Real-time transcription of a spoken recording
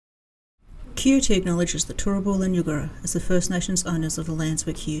QUT acknowledges the Turrbal and Yugara as the First Nations owners of the lands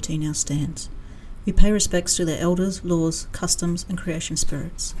where QUT now stands. We pay respects to their elders, laws, customs and creation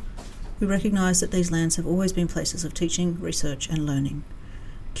spirits. We recognise that these lands have always been places of teaching, research and learning.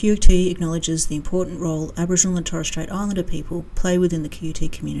 QUT acknowledges the important role Aboriginal and Torres Strait Islander people play within the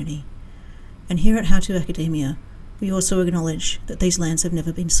QUT community. And here at How to Academia, we also acknowledge that these lands have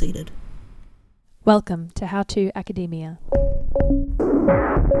never been ceded. Welcome to How to Academia.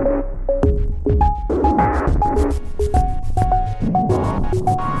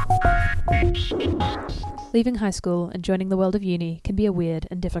 Leaving high school and joining the world of uni can be a weird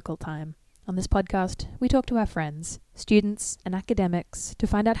and difficult time. On this podcast, we talk to our friends, students and academics to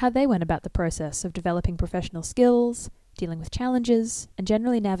find out how they went about the process of developing professional skills, dealing with challenges, and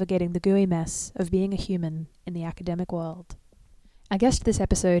generally navigating the gooey mess of being a human in the academic world. Our guest this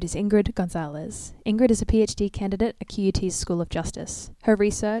episode is Ingrid Gonzalez. Ingrid is a PhD candidate at QUT's School of Justice. Her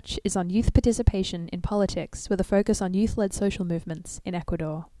research is on youth participation in politics with a focus on youth-led social movements in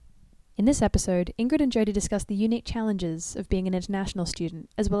Ecuador. In this episode, Ingrid and Jody discuss the unique challenges of being an international student,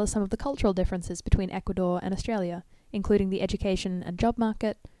 as well as some of the cultural differences between Ecuador and Australia, including the education and job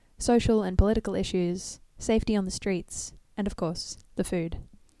market, social and political issues, safety on the streets, and of course, the food.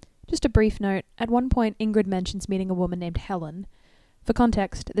 Just a brief note, at one point Ingrid mentions meeting a woman named Helen. For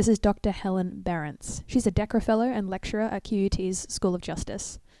context, this is Dr. Helen Berentz. She's a DECRA Fellow and lecturer at QUT's School of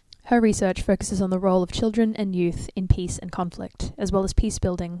Justice. Her research focuses on the role of children and youth in peace and conflict, as well as peace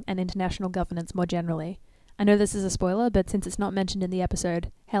building and international governance more generally. I know this is a spoiler, but since it's not mentioned in the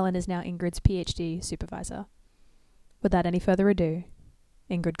episode, Helen is now Ingrid's PhD supervisor. Without any further ado,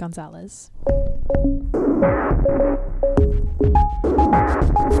 Ingrid Gonzalez.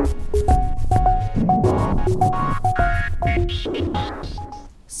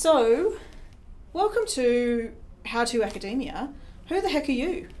 So, welcome to How to Academia. Who the heck are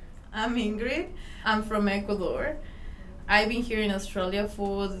you? I'm Ingrid. I'm from Ecuador. I've been here in Australia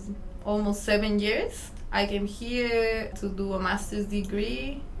for almost 7 years. I came here to do a master's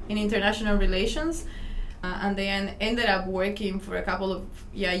degree in international relations and then ended up working for a couple of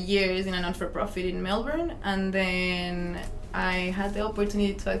years in a non-for-profit in Melbourne, and then I had the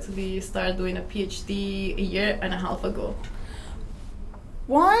opportunity to actually start doing a PhD a year and a half ago.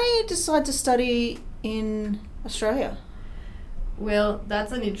 Why decide to study in Australia? Well,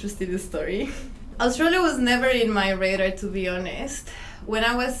 that's an interesting story. Australia was never in my radar, to be honest. When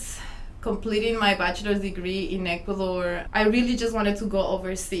I was completing my bachelor's degree in Ecuador, I really just wanted to go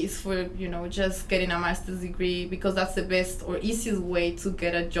overseas for, just getting a master's degree, because that's the best or easiest way to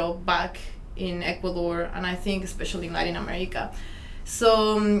get a job back in Ecuador, and I think especially in Latin America.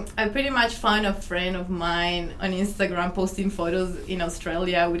 So I pretty much found a friend of mine on Instagram posting photos in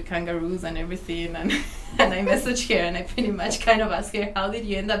Australia with kangaroos and everything, and I messaged her and I pretty much kind of asked her, how did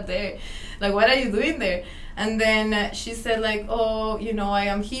you end up there? Like, what are you doing there? And then she said I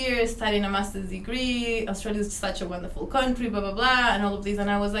am here studying a master's degree. Australia is such a wonderful country, blah, blah, blah, and all of this. And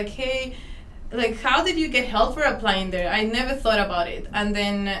I was like, hey, how did you get help for applying there? I never thought about it. And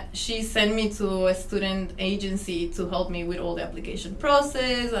then she sent me to a student agency to help me with all the application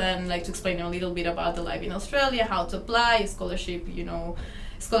process and to explain a little bit about the life in Australia, how to apply, scholarship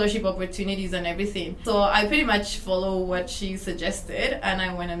opportunities and everything. So I pretty much follow what she suggested, and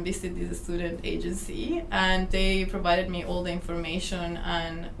I went and visited this student agency, and they provided me all the information,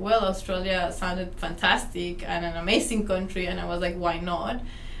 and Australia sounded fantastic and an amazing country, and I was like, why not?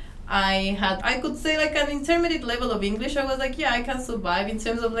 I could say an intermediate level of English. I was like, yeah, I can survive in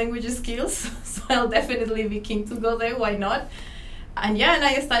terms of language skills, so I'll definitely be keen to go there, why not? And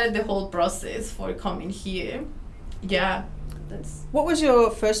I started the whole process for coming here. What was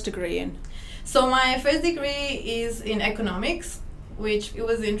your first degree in? So my first degree is in economics, which it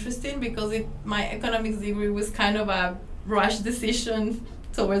was interesting because my economics degree was kind of a rush decision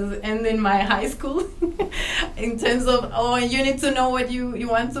towards ending my high school in terms of, you need to know what you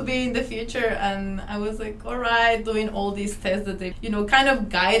want to be in the future. And I was like, all right, doing all these tests that they, kind of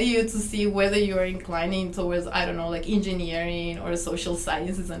guide you to see whether you're inclining towards, engineering or social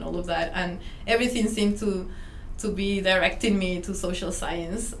sciences and all of that. And everything seemed to be directing me to social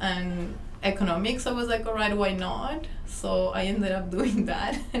science and economics. I was like, all right, why not? So I ended up doing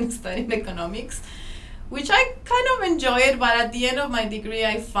that and studying economics, which I kind of enjoyed, but at the end of my degree,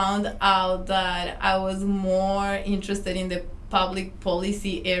 I found out that I was more interested in the public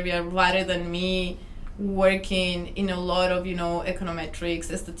policy area rather than me working in a lot of, econometrics,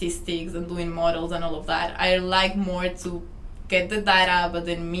 statistics, and doing models and all of that. I like more to get the data, but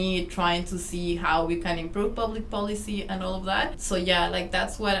then me trying to see how we can improve public policy and all of that. So yeah, like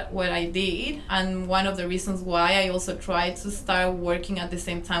that's what I did. And one of the reasons why I also tried to start working at the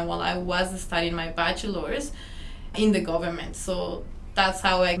same time while I was studying my bachelor's in the government. So that's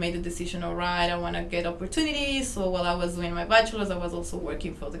how I made the decision, all right, I want to get opportunities. So while I was doing my bachelor's, I was also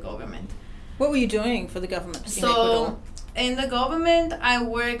working for the government. What were you doing for the government in Ecuador? In the government, I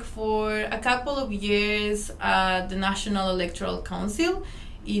worked for a couple of years at the National Electoral Council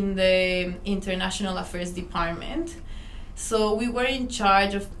in the International Affairs Department. So we were in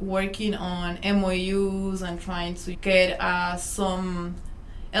charge of working on MOUs and trying to get some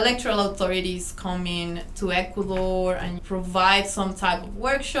electoral authorities coming to Ecuador and provide some type of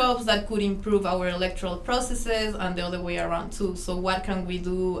workshops that could improve our electoral processes, and the other way around too. So what can we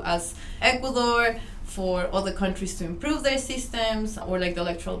do as Ecuador for other countries to improve their systems or like the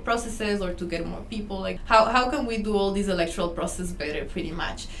electoral processes, or to get more people? Like how can we do all these electoral process better, pretty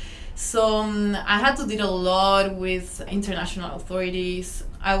much? So I had to deal a lot with international authorities.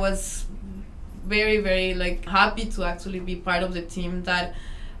 I was very, very like happy to actually be part of the team that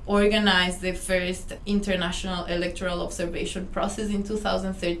organized the first international electoral observation process in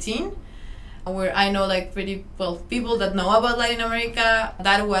 2013, where I know like pretty well people that know about Latin America.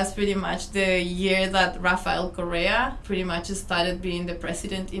 That was pretty much the year that Rafael Correa pretty much started being the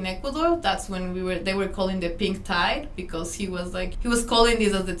president in Ecuador. That's when they were calling the pink tide, because he was calling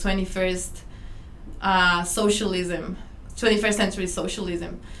this as the 21st century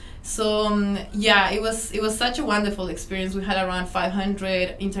socialism. So yeah, it was such a wonderful experience. We had around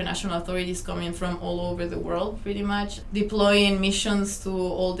 500 international authorities coming from all over the world, pretty much deploying missions to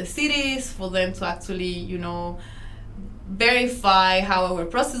all the cities for them to actually, verify how our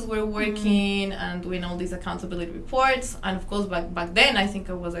processes were working and doing all these accountability reports. And of course, back then, I think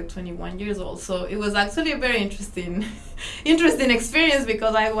I was like 21 years old. So it was actually a very interesting experience,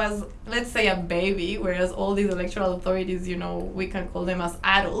 because I was, let's say, a baby, whereas all these electoral authorities, we can call them as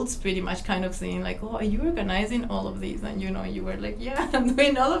adults, pretty much kind of saying like, oh, are you organizing all of these? And, you were like, yeah, I'm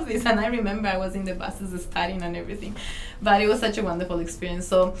doing all of this. And I remember I was in the buses studying and everything. But it was such a wonderful experience.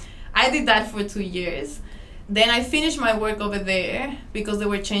 So I did that for 2 years. Then I finished my work over there because there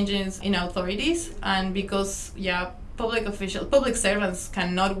were changes in authorities, and because, public servants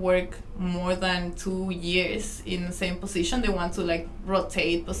cannot work more than 2 years in the same position. They want to like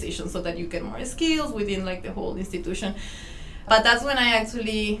rotate positions so that you get more skills within like the whole institution. But that's when I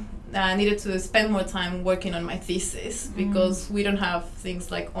actually needed to spend more time working on my thesis, because we don't have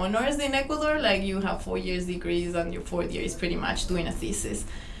things like honors in Ecuador. Like you have 4 years degrees, and your 4th year is pretty much doing a thesis.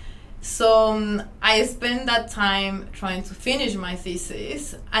 So I spent that time trying to finish my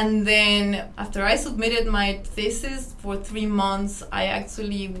thesis, and then after I submitted my thesis for 3 months, I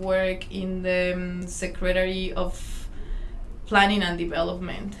actually work in the Secretary of Planning and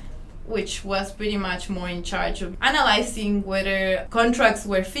Development, which was pretty much more in charge of analyzing whether contracts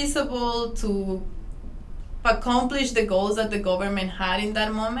were feasible to accomplish the goals that the government had in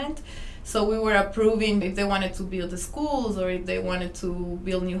that moment. So we were approving if they wanted to build the schools or if they wanted to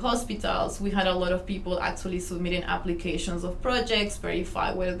build new hospitals. We had a lot of people actually submitting applications of projects,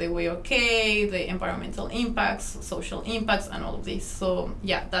 verify whether they were okay, the environmental impacts, social impacts, and all of this. So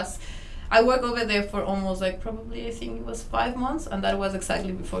yeah, I worked over there for almost I think it was 5 months, and that was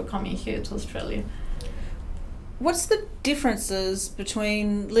exactly before coming here to Australia. What's the differences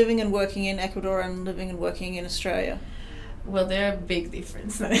between living and working in Ecuador and living and working in Australia? Well, there are big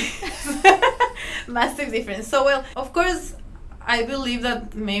differences. Massive difference. So, well, of course, I believe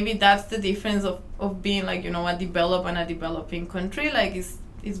that maybe that's the difference of being like, a developed and a developing country. Like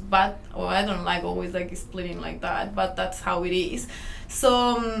it's bad, or I don't like always like splitting like that, but that's how it is.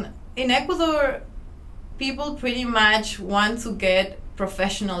 So in Ecuador, people pretty much want to get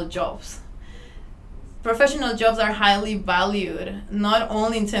professional jobs. Professional jobs are highly valued, not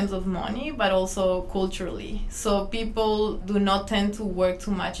only in terms of money, but also culturally. So people do not tend to work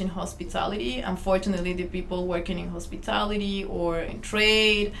too much in hospitality. Unfortunately, the people working in hospitality or in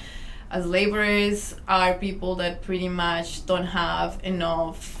trade as laborers are people that pretty much don't have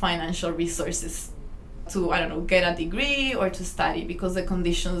enough financial resources to, get a degree or to study, because the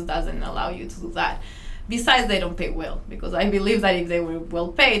conditions doesn't allow you to do that. Besides, they don't pay well, because I believe that if they were well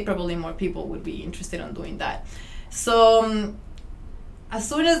paid, probably more people would be interested in doing that. So as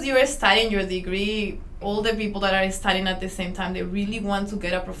soon as you are studying your degree, all the people that are studying at the same time, they really want to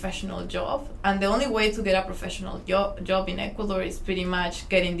get a professional job. And the only way to get a professional job in Ecuador is pretty much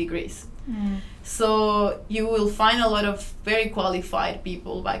getting degrees. So you will find a lot of very qualified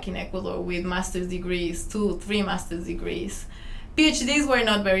people back in Ecuador with master's degrees, 2-3 master's degrees. PhDs were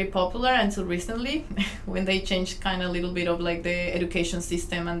not very popular until recently when they changed kind of a little bit of like the education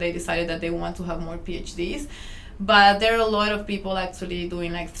system and they decided that they want to have more PhDs. But there are a lot of people actually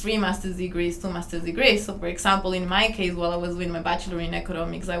doing like 3 master's degrees, 2 master's degrees. So for example, in my case, while I was doing my bachelor in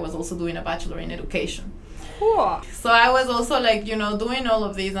economics, I was also doing a bachelor in education. Cool. So I was also like, doing all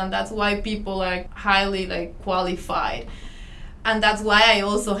of these, and that's why people are highly like qualified. And that's why I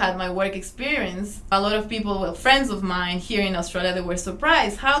also had my work experience. A lot of people, friends of mine here in Australia, they were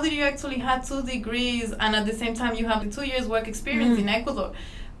surprised. How did you actually have 2 degrees and at the same time you have 2 years work experience in Ecuador?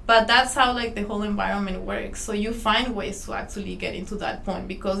 But that's how like the whole environment works. So you find ways to actually get into that point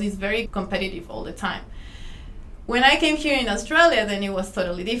because it's very competitive all the time. When I came here in Australia, then it was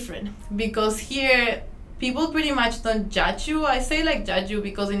totally different because here people pretty much don't judge you. I say like judge you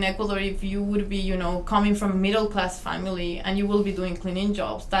because in Ecuador, if you would be, coming from a middle class family and you will be doing cleaning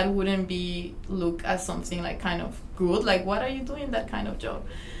jobs, that wouldn't be looked as something like kind of good. Like, what are you doing that kind of job?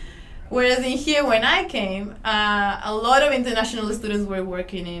 Whereas in here, when I came, a lot of international students were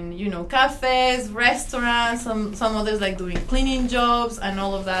working in, cafes, restaurants, some others like doing cleaning jobs and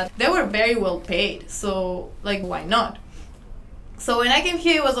all of that. They were very well paid. So, like, why not? So when I came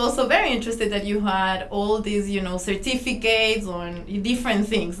here, I was also very interested that you had all these, certificates on different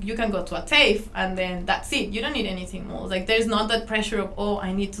things. You can go to a TAFE and then that's it. You don't need anything more. Like there's not that pressure of,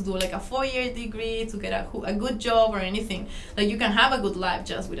 I need to do like a 4-year degree to get a good job or anything. Like you can have a good life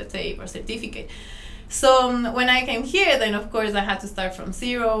just with a TAFE or certificate. So when I came here, then of course I had to start from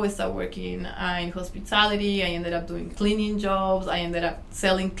zero. I started working in hospitality. I ended up doing cleaning jobs. I ended up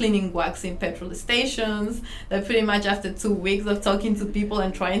selling cleaning wax in petrol stations. That pretty much after 2 weeks of talking to people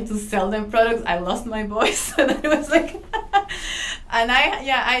and trying to sell them products, I lost my voice. So that was like, and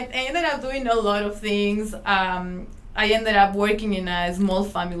I ended up doing a lot of things. I ended up working in a small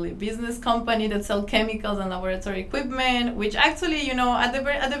family business company that sells chemicals and laboratory equipment, which actually, at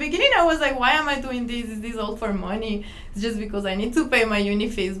the beginning I was like, why am I doing this? Is this all for money? It's just because I need to pay my uni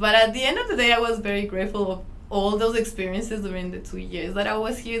fees. But at the end of the day, I was very grateful of all those experiences during the 2 years that I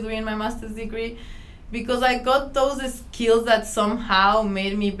was here doing my master's degree, because I got those skills that somehow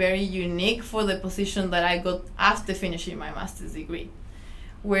made me very unique for the position that I got after finishing my master's degree.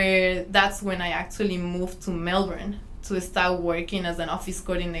 Where that's when I actually moved to Melbourne to start working as an office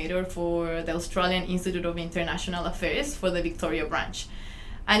coordinator for the Australian Institute of International Affairs for the Victoria branch.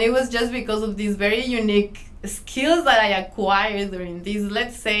 And it was just because of these very unique skills that I acquired during these,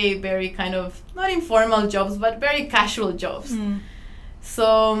 let's say, very kind of, not informal jobs, but very casual jobs.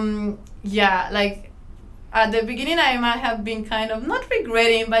 So, like, at the beginning I might have been kind of, not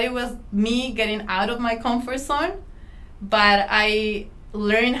regretting, but it was me getting out of my comfort zone. But I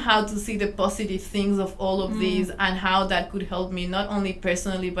learn how to see the positive things of all of these and how that could help me not only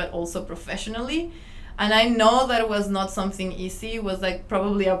personally but also professionally. And I know that it was not something easy. It was like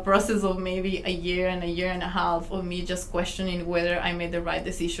probably a process of maybe a year and a half of me just questioning whether I made the right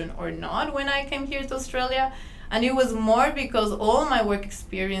decision or not when I came here to Australia. And it was more because all my work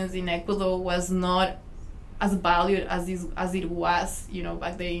experience in Ecuador was not as valued as it was,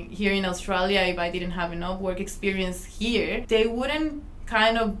 back then. Here in Australia, if I didn't have enough work experience here, they wouldn't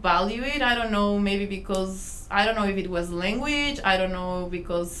kind of value it. I don't know, maybe because, I don't know if it was language, I don't know,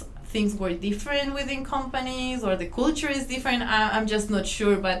 because things were different within companies or the culture is different. I'm just not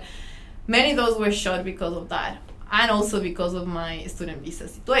sure, but many of those were shot because of that. And also because of my student visa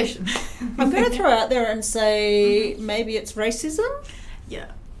situation. I'm going to throw out there and say maybe it's racism?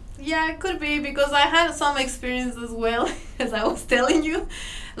 Yeah, it could be, because I had some experience as well, as I was telling you.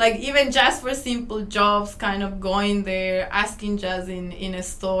 Like, even just for simple jobs, kind of going there, asking just in a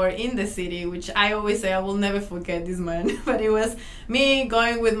store in the city, which I always say I will never forget this man. But it was me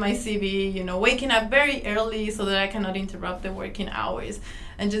going with my CV, waking up very early so that I cannot interrupt the working hours.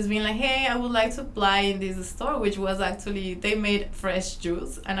 And just being like, hey, I would like to apply in this store, which was actually, they made fresh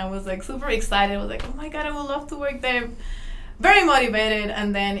juice. And I was like super excited. I was like, oh my God, I would love to work there. Very motivated.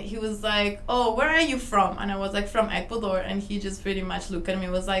 And then he was like, oh, where are you from? And I was like, from Ecuador. And he just pretty much looked at me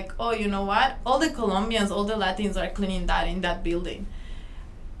and was like, oh, you know what? All the Colombians, all the Latins are cleaning that in that building.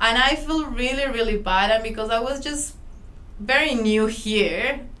 And I feel really, really bad. And because I was just very new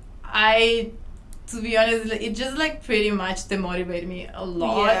here, to be honest, it just like pretty much demotivated me a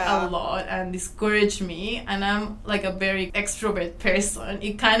lot and discouraged me. And I'm like a very extrovert person.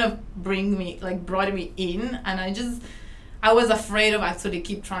 It kind of brought me in, and I was afraid of actually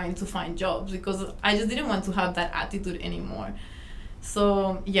keep trying to find jobs because I just didn't want to have that attitude anymore.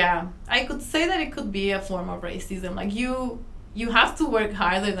 So yeah, I could say that it could be a form of racism. Like you have to work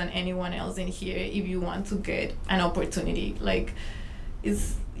harder than anyone else in here if you want to get an opportunity. Like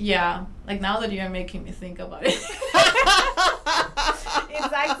it's, yeah, like now that you're making me think about it.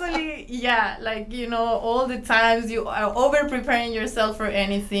 it's actually, yeah, like, you know, all the times you are over preparing yourself for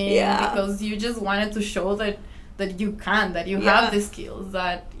anything because you just wanted to show that you can, that you have the skills,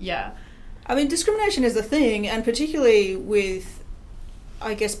 that, I mean, discrimination is a thing, and particularly with,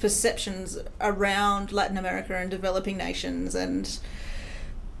 I guess, perceptions around Latin America and developing nations, and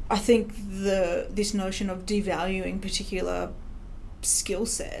I think this notion of devaluing particular skill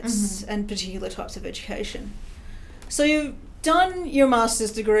sets and particular types of education. So you've done your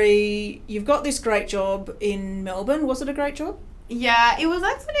master's degree, you've got this great job in Melbourne. Was it a great job? Yeah, it was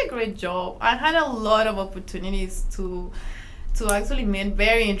actually a great job. I had a lot of opportunities to actually meet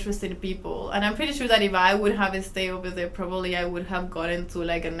very interesting people, and I'm pretty sure that if I would have stayed over there, probably I would have gotten to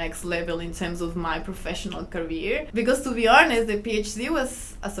like a next level in terms of my professional career, because to be honest, the PhD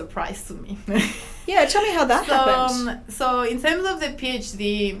was a surprise to me. Yeah, tell me how that happened. So in terms of the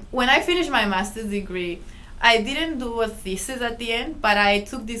PhD, when I finished my master's degree, I didn't do a thesis at the end, but I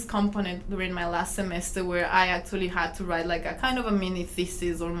took this component during my last semester where I actually had to write like a kind of a mini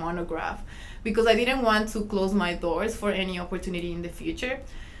thesis or monograph, because I didn't want to close my doors for any opportunity in the future.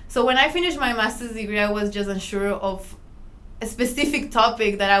 So when I finished my master's degree, I was just unsure of a specific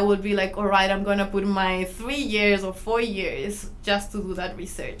topic that I would be like, all right, I'm going to put my 3 years or 4 years just to do that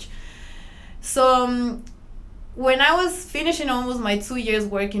research. So when I was finishing almost my 2 years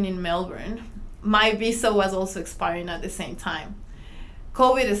working in Melbourne, my visa was also expiring at the same time.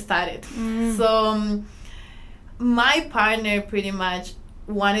 COVID started. So my partner pretty much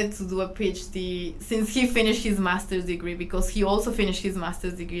wanted to do a PhD since he finished his master's degree, because he also finished his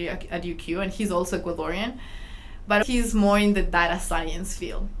master's degree at UQ, and he's also Ecuadorian, but he's more in the data science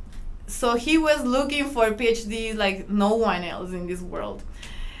field. So he was looking for a PhD like no one else in this world.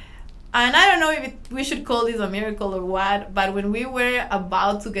 And I don't know if we should call this a miracle or what, but when we were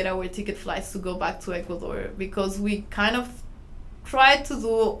about to get our ticket flights to go back to Ecuador, because we kind of tried to do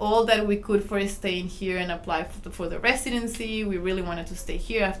all that we could for staying here and apply for the residency. We really wanted to stay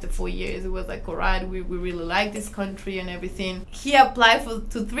here after 4 years. It was like, all right, we really like this country and everything. He applied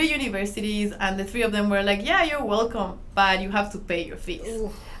to 3 universities, and the 3 of them were like, yeah, you're welcome, but you have to pay your fees.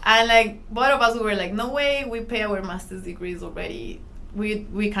 Ooh. And like both of us, we were like, no way, we pay our master's degrees already.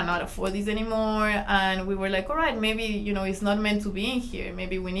 We cannot afford this anymore. And we were like, all right, maybe, you know, it's not meant to be in here.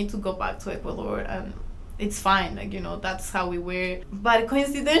 Maybe we need to go back to Ecuador, and it's fine, like, you know, that's how we were. But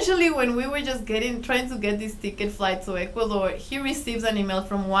coincidentally, when we were just trying to get this ticket flight to Ecuador, he receives an email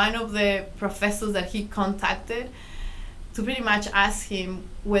from one of the professors that he contacted to pretty much ask him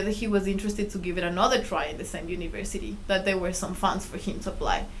whether he was interested to give it another try in the same university, that there were some funds for him to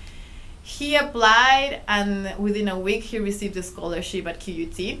apply. He applied, and within a week he received a scholarship at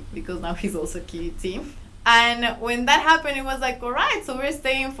QUT, because now he's also QUT. And when that happened, it was like, all right, so we're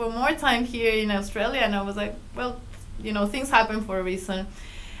staying for more time here in Australia. And I was like, well, you know, things happen for a reason.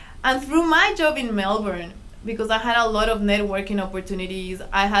 And through my job in Melbourne, because I had a lot of networking opportunities,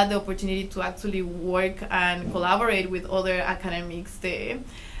 I had the opportunity to actually work and collaborate with other academics there.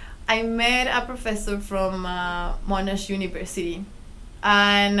 I met a professor from Monash University.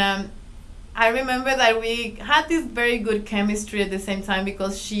 And I remember that we had this very good chemistry at the same time,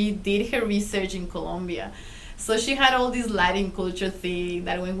 because she did her research in Colombia. So she had all this Latin culture thing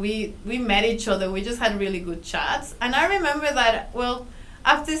that when we met each other, we just had really good chats. And I remember that, well,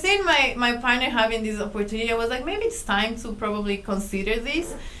 after seeing my partner having this opportunity, I was like, maybe it's time to probably consider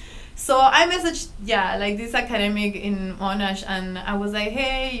this. So I messaged, like this academic in Monash, and I was like,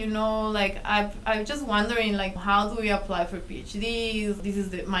 hey, you know, like I'm just wondering, like, how do we apply for PhDs? This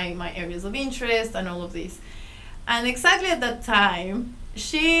is my areas of interest and all of this. And exactly at that time,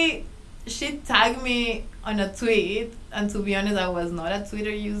 she tagged me on a tweet, and to be honest, I was not a Twitter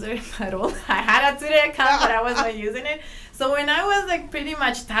user at all. I had a Twitter account, but I was not using it. So when I was like pretty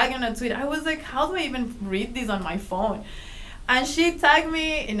much tagged on a tweet, I was like, how do I even read this on my phone? And she tagged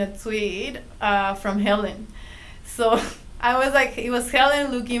me in a tweet from Helen. So I was like, it was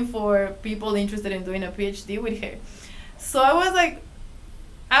Helen looking for people interested in doing a PhD with her. So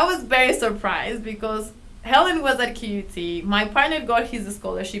I was very surprised, because Helen was at QUT. My partner got his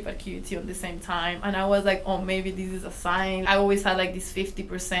scholarship at QUT on the same time. And I was like, oh, maybe this is a sign. I always had like this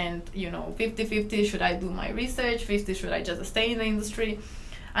 50%, you know, 50-50. Should I do my research? 50, should I just stay in the industry?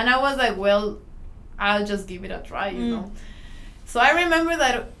 And I was like, well, I'll just give it a try, you know. So I remember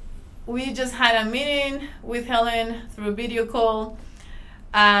that we just had a meeting with Helen through a video call,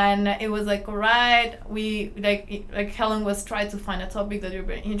 and it was like, all right, we like Helen was trying to find a topic that we were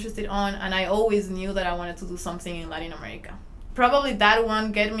very interested on, and I always knew that I wanted to do something in Latin America. Probably that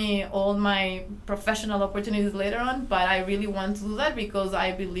won't get me all my professional opportunities later on, but I really want to do that because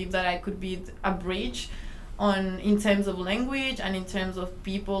I believe that I could be a bridge in terms of language and in terms of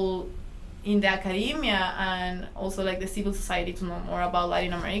people in the academia and also like the civil society to know more about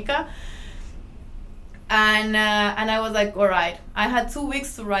Latin America. And I was like, all right. I had 2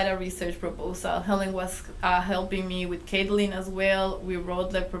 weeks to write a research proposal. Helen was helping me with Caitlin as well. We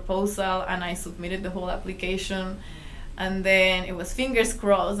wrote the proposal and I submitted the whole application. And then it was fingers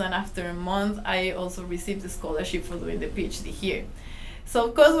crossed. And after a month, I also received the scholarship for doing the PhD here. So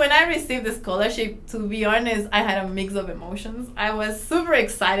of course, when I received the scholarship, to be honest, I had a mix of emotions. I was super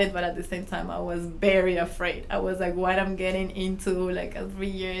excited, but at the same time, I was very afraid. I was like, what I'm getting into, like a 3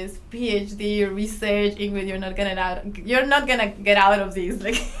 years PhD research, Ingrid, you're not gonna get out of this.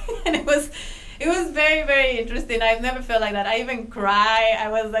 Like, and it was very, very interesting. I've never felt like that. I even cry. I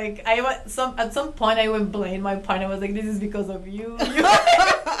was like, at some point I even blamed my partner. I was like, this is because of you.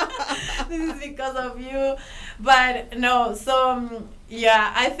 This is because of you. But no, so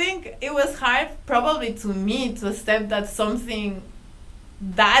yeah, I think it was hard probably to me to accept that something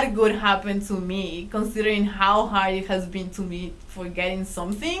that good happened to me, considering how hard it has been to me for getting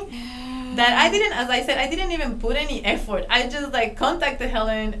something that I didn't, as I said, I didn't even put any effort. I just like contacted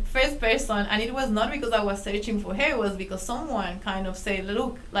Helen first person, and it was not because I was searching for her, it was because someone kind of said,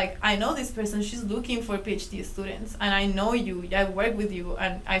 look, like I know this person, she's looking for PhD students, and I know you, I work with you,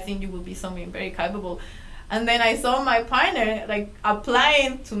 and I think you will be something very capable. And then I saw my partner like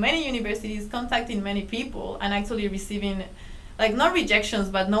applying to many universities, contacting many people, and actually receiving like not rejections,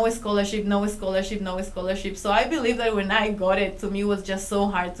 but no scholarship. So I believe that when I got it, to me it was just so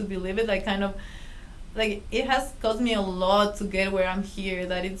hard to believe it. Like kind of like it has cost me a lot to get where I'm here,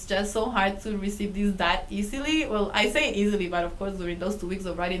 that it's just so hard to receive this that easily. Well, I say easily, but of course during those 2 weeks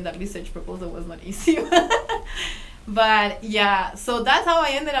of writing that research proposal was not easy. But yeah, so that's how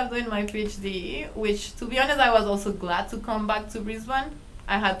I ended up doing my PhD, which to be honest, I was also glad to come back to Brisbane.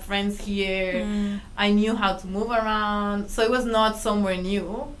 I had friends here. I knew how to move around. So it was not somewhere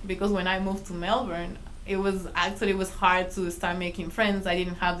new, because when I moved to Melbourne, it was hard to start making friends. I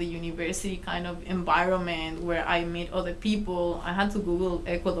didn't have the university kind of environment where I meet other people. I had to Google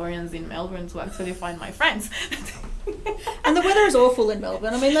Ecuadorians in Melbourne to actually find my friends. And the weather is awful in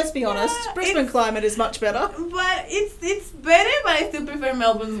Melbourne. I mean, let's be honest. Brisbane climate is much better. But it's better, but I still prefer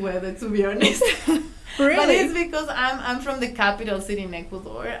Melbourne's weather, to be honest. Really? But it's because I'm from the capital city in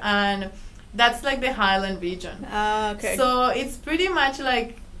Ecuador, and that's like the highland region. Okay. So it's pretty much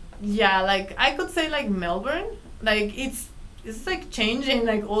like, yeah, like I could say like Melbourne. Like it's like changing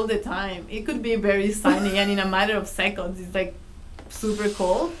like all the time. It could be very sunny and in a matter of seconds it's like super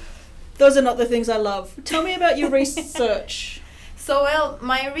cold. Those are not the things I love. Tell me about your research. So, well,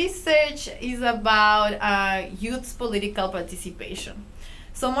 my research is about youth's political participation.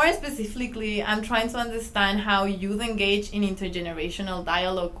 So more specifically, I'm trying to understand how youth engage in intergenerational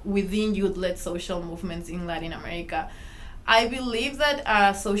dialogue within youth-led social movements in Latin America. I believe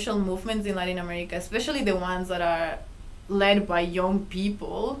that social movements in Latin America, especially the ones that are led by young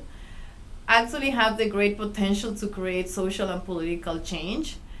people, actually have the great potential to create social and political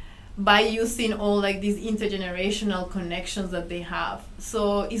change by using all like these intergenerational connections that they have.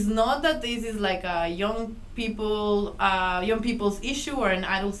 So it's not that this is like a young people's issue or an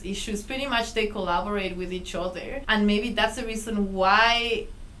adult's issue. It's pretty much they collaborate with each other, and maybe that's the reason why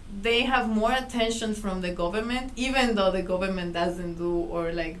they have more attention from the government, even though the government doesn't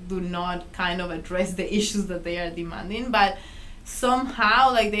do not kind of address the issues that they are demanding. But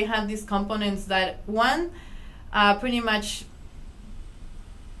somehow like they have these components that one pretty much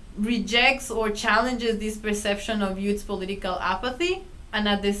rejects or challenges this perception of youth's political apathy, and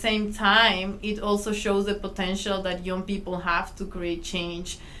at the same time it also shows the potential that young people have to create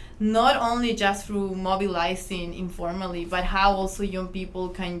change, not only just through mobilizing informally, but how also young people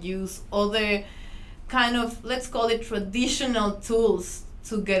can use other kind of, let's call it, traditional tools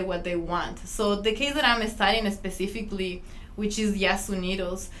to get what they want. So the case that I'm studying specifically, which is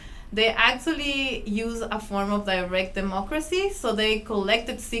Yasunidos, they actually use a form of direct democracy. So they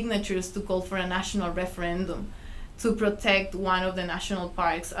collected signatures to call for a national referendum to protect one of the national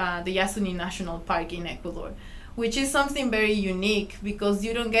parks, the Yasuni National Park in Ecuador, which is something very unique because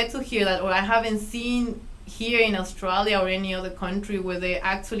you don't get to hear that, or I haven't seen here in Australia or any other country where they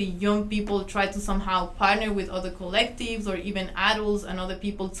actually, young people try to somehow partner with other collectives or even adults and other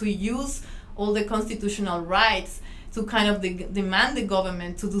people to use all the constitutional rights to kind of demand the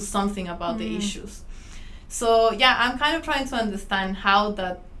government to do something about the issues. So yeah, I'm kind of trying to understand how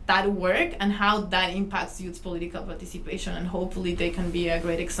that work and how that impacts youth political participation, and hopefully they can be a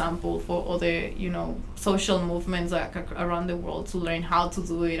great example for other, social movements around the world to learn how to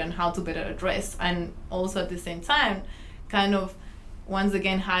do it and how to better address, and also at the same time kind of once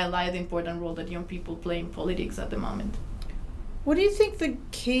again highlight the important role that young people play in politics at the moment. What do you think the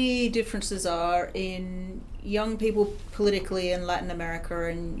key differences are in young people politically in Latin America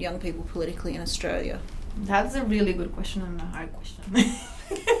and young people politically in Australia? That's a really good question and a hard question.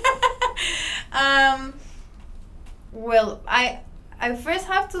 Well, I first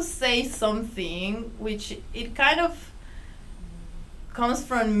have to say something which it kind of comes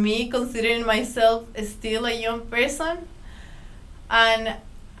from me considering myself still a young person, and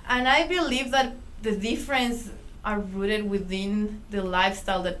I believe that the difference are rooted within the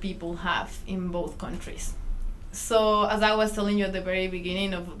lifestyle that people have in both countries. So as I was telling you at the very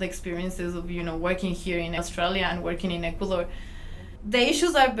beginning of the experiences of, you know, working here in Australia and working in Ecuador, the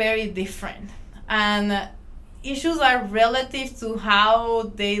issues are very different. And issues are relative to how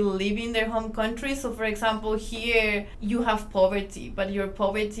they live in their home country. So for example, here you have poverty, but your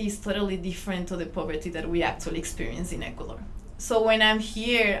poverty is totally different to the poverty that we actually experience in Ecuador. So when I'm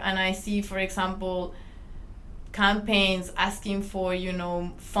here and I see, for example, campaigns asking for, you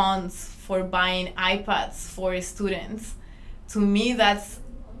know, funds for buying iPads for students, to me that's,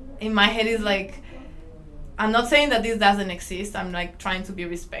 in my head, is like, I'm not saying that this doesn't exist, I'm like trying to be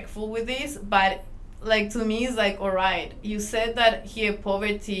respectful with this, but like to me it's like, all right, you said that here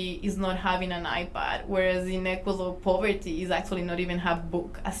poverty is not having an iPad, whereas in Ecuador poverty is actually not even have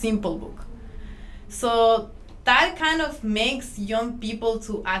a simple book. So that kind of makes young people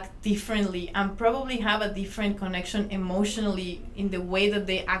to act differently and probably have a different connection emotionally in the way that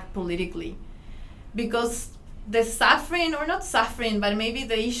they act politically. Because the suffering, or not suffering, but maybe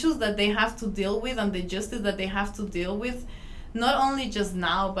the issues that they have to deal with and the justice that they have to deal with, not only just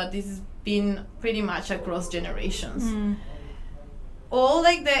now, but this has been pretty much across generations. All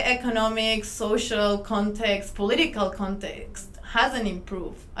like the economic, social context, political context hasn't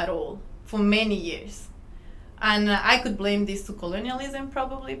improved at all for many years. And I could blame this to colonialism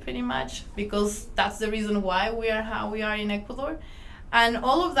probably pretty much, because that's the reason why we are how we are in Ecuador. And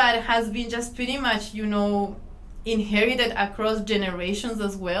all of that has been just pretty much, you know, inherited across generations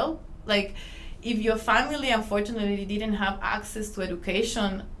as well. Like if your family unfortunately didn't have access to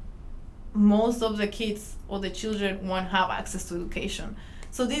education, most of the kids or the children won't have access to education.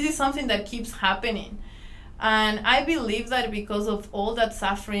 So this is something that keeps happening. And I believe that because of all that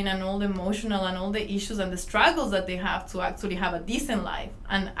suffering and all the emotional and all the issues and the struggles that they have to actually have a decent life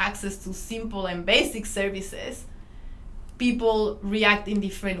and access to simple and basic services, people react in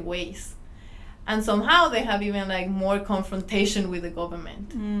different ways. And somehow they have even like more confrontation with the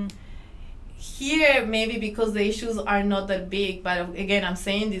government. Here, maybe because the issues are not that big, but again, I'm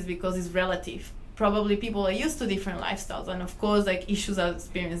saying this because it's relative. Probably people are used to different lifestyles, and of course like issues are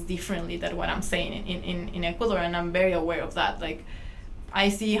experienced differently than what I'm saying in Ecuador, and I'm very aware of that. Like I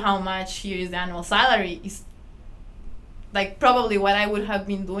see how much here is the annual salary is like probably what I would have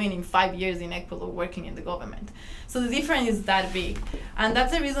been doing in 5 years in Ecuador working in the government. So the difference is that big, and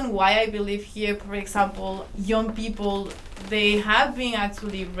that's the reason why I believe here, for example, young people, they have been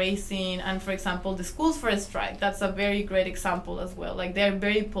actually raising, and for example, the Schools for a Strike, that's a very great example as well. Like they're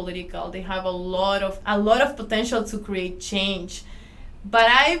very political, they have a lot of potential to create change. But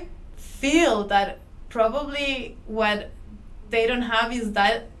I feel that probably what they don't have is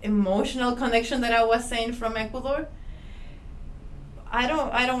that emotional connection that I was saying from Ecuador. I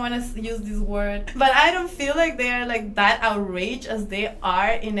don't want to use this word, but I don't feel like they are like that outraged as they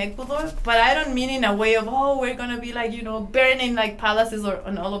are in Ecuador. But I don't mean in a way of, oh, we're gonna be like, you know, burning like palaces or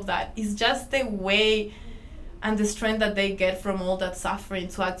and all of that. It's just the way and the strength that they get from all that suffering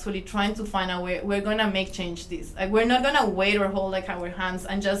to actually trying to find a way. We're gonna make change this. Like we're not gonna wait or hold like our hands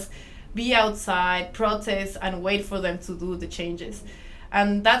and just be outside, protest, and wait for them to do the changes.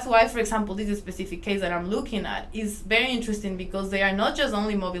 And that's why, for example, this specific case that I'm looking at is very interesting, because they are not just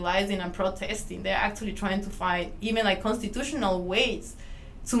only mobilizing and protesting, they're actually trying to find even like constitutional ways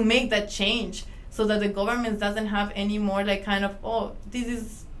to make that change so that the government doesn't have any more like kind of, oh,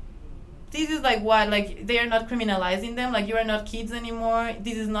 this is like what, like they are not criminalizing them, like you are not kids anymore,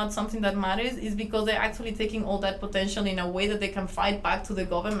 this is not something that matters, is because they're actually taking all that potential in a way that they can fight back to the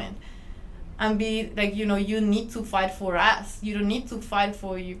government. And be like, you know, you need to fight for us. You don't need to fight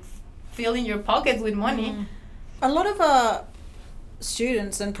for you filling your pockets with money. A lot of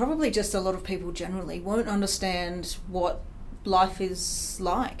students, and probably just a lot of people generally, won't understand what life is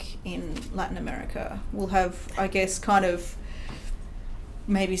like in Latin America. We'll have, I guess, kind of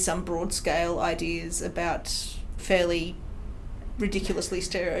maybe some broad scale ideas about fairly ridiculously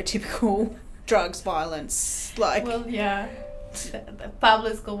stereotypical drugs, violence, like... Well, yeah. Pablo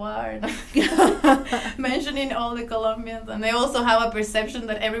Escobar mentioning all the Colombians, and they also have a perception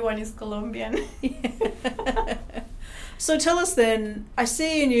that everyone is Colombian. So tell us then, I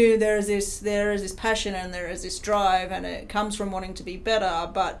see in you there is this passion and there is this drive, and it comes from wanting to be better,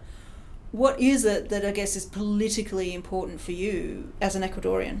 but what is it that I guess is politically important for you as an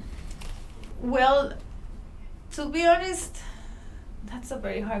Ecuadorian? Well, to be honest, that's a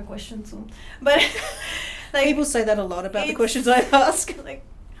very hard question too. But like, people say that a lot about the questions I ask. Like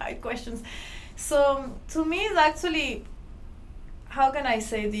hard questions. So to me, it's actually, how can I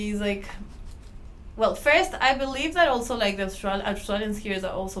say these? Like, well, first, I believe that also like the Australians here are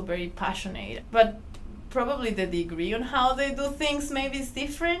also very passionate, but probably the degree on how they do things maybe is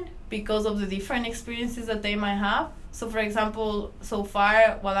different because of the different experiences that they might have. So for example, so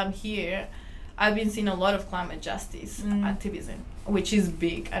far while I'm here, I've been seeing a lot of climate justice activism, which is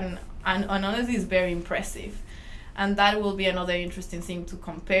big and honestly is very impressive. And that will be another interesting thing to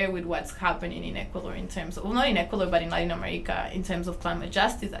compare with what's happening in Ecuador in terms of, well, not in Ecuador, but in Latin America in terms of climate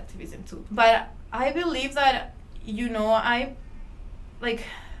justice activism too. But I believe that, to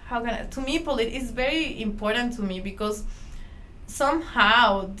me, it's very important to me because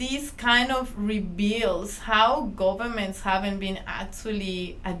somehow this kind of reveals how governments haven't been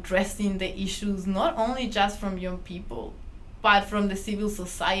actually addressing the issues, not only just from young people, but from the civil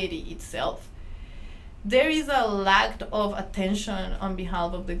society itself. There is a lack of attention on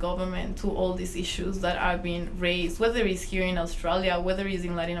behalf of the government to all these issues that are being raised, whether it's here in Australia, whether it's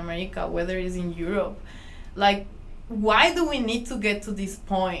in Latin America, whether it's in Europe. Like, why do we need to get to this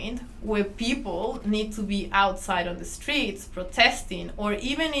point where people need to be outside on the streets protesting, or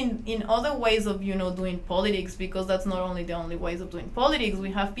even in other ways of, doing politics, because that's not only the only ways of doing politics. We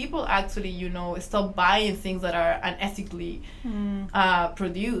have people actually, stop buying things that are unethically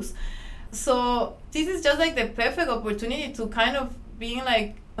produced. So this is just like the perfect opportunity to kind of being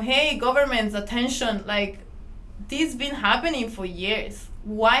like, hey, governments, attention, like this been happening for years.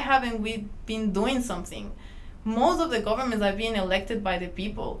 Why haven't we been doing something? Most of the governments are being elected by the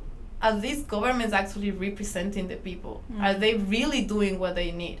people. Are these governments actually representing the people? Are they really doing what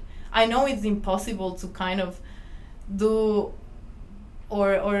they need? I know it's impossible to kind of do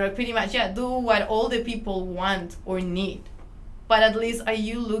or pretty much, do what all the people want or need. But at least are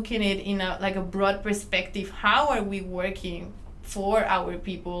you looking at it in a broad perspective? How are we working for our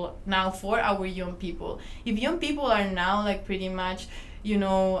people now, for our young people? If young people are now like pretty much,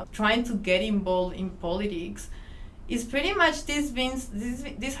 trying to get involved in politics, it's pretty much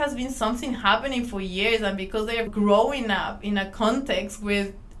this has been something happening for years, and because they're growing up in a context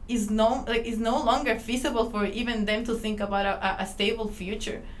where it's no longer feasible for even them to think about a stable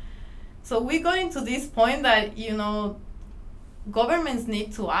future. So we got into this point that governments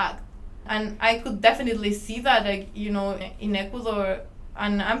need to act, and I could definitely see that in Ecuador,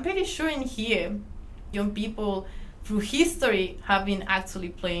 and I'm pretty sure in here, young people through history have been actually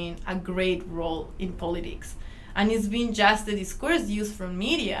playing a great role in politics. And it's been just the discourse used from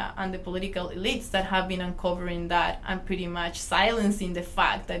media and the political elites that have been uncovering that and pretty much silencing the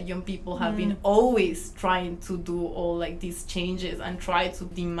fact that young people have been always trying to do all like these changes and try to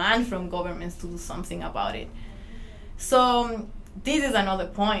demand from governments to do something about it. So this is another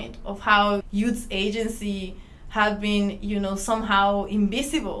point of how youth agency have been, somehow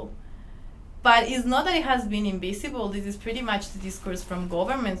invisible. But it's not that it has been invisible. This is pretty much the discourse from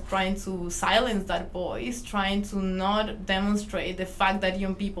governments trying to silence that voice, trying to not demonstrate the fact that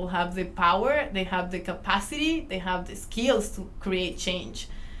young people have the power, they have the capacity, they have the skills to create change.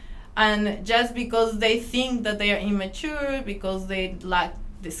 And just because they think that they are immature, because they lack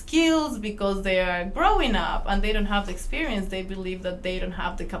the skills, because they are growing up and they don't have the experience, they believe that they don't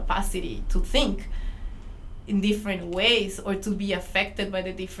have the capacity to think in different ways or to be affected by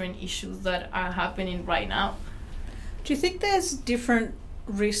the different issues that are happening right now. Do you think there's different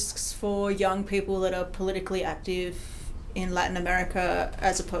risks for young people that are politically active in Latin America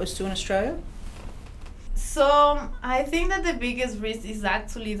as opposed to in Australia? So I think that the biggest risk is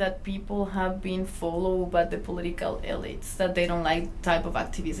actually that people have been followed by the political elites, that they don't like the type of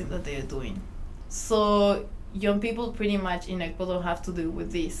activism that they are doing. So young people pretty much in Ecuador have to deal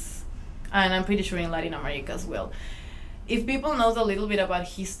with this. And I'm pretty sure in Latin America as well. If people know a little bit about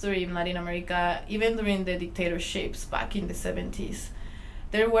history in Latin America, even during the dictatorships back in the 70s,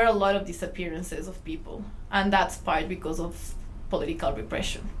 there were a lot of disappearances of people. And that's part because of political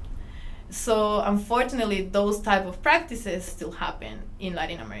repression. So unfortunately, those type of practices still happen in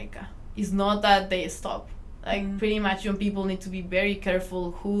Latin America. It's not that they stop. Pretty much young people need to be very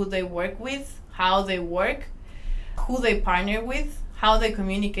careful who they work with, how they work, who they partner with, how they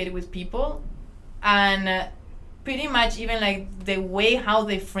communicate with people, and pretty much even like the way how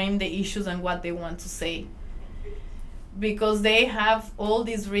they frame the issues and what they want to say. because they have all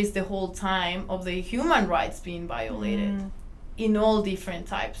these risks the whole time of the human rights being violated in all different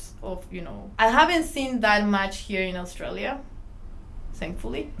types of, I haven't seen that much here in Australia,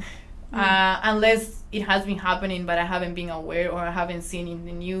 thankfully. Unless it has been happening, but I haven't been aware or I haven't seen in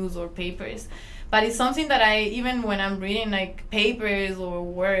the news or papers. But it's something that even when I'm reading like papers or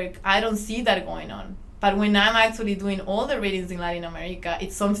work, I don't see that going on. But when I'm actually doing all the readings in Latin America,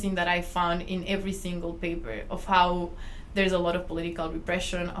 it's something that I found in every single paper of how there's a lot of political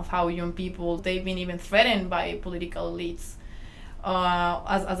repression, of how young people, they've been even threatened by political elites.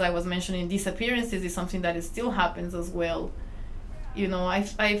 As I was mentioning, disappearances is something that still happens as well.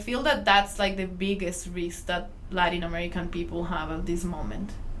 I feel that that's like the biggest risk that Latin American people have at this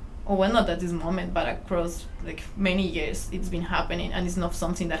moment. Or well, not at this moment, but across like many years it's been happening, and it's not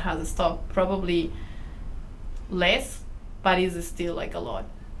something that has stopped. Probably less, but it's still like a lot.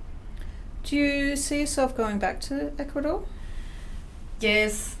 Do you see yourself going back to Ecuador?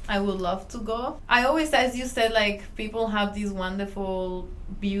 Yes, I would love to go. I always, as you said, like people have these wonderful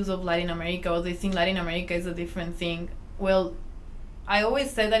views of Latin America, or they think Latin America is a different thing. Well, I always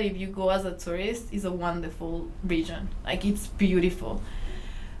say that if you go as a tourist, it's a wonderful region. Like it's beautiful.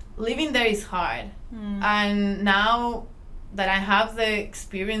 Living there is hard. And now that I have the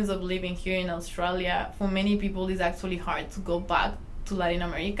experience of living here in Australia, for many people it's actually hard to go back to Latin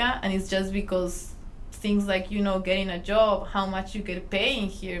America, and it's just because things like getting a job, how much you get paying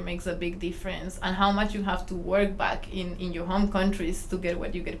here makes a big difference, and how much you have to work back in your home countries to get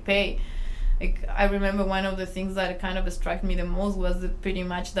what you get paid. Like I remember one of the things that kind of struck me the most was pretty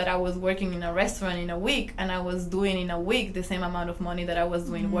much that I was working in a restaurant in a week, and I was doing in a week the same amount of money that I was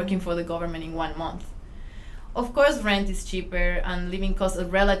doing working for the government in 1 month. Of course, rent is cheaper and living costs are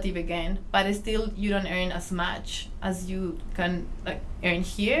relative again, but still you don't earn as much as you can earn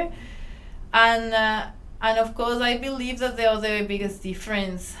here. And of course, I believe that the other biggest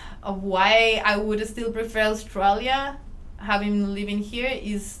difference of why I would still prefer Australia, having living here,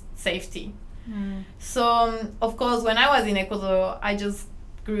 is safety. So, of course, when I was in Ecuador, I just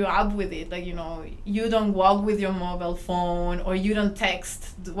grew up with it. Like, you don't walk with your mobile phone, or you don't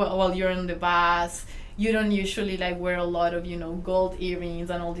text while you're on the bus. You don't usually wear a lot of gold earrings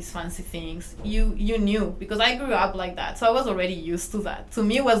and all these fancy things. You knew, because I grew up like that, so I was already used to that. To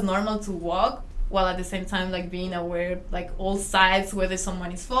me, it was normal to walk while at the same time being aware all sides, whether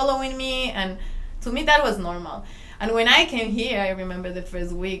someone is following me, and to me that was normal. And when I came here, I remember the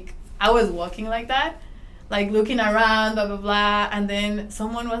first week I was walking like that, looking around, blah blah blah, and then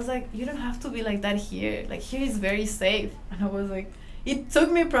someone was like, "You don't have to be like that here. Here is very safe." And I was like, it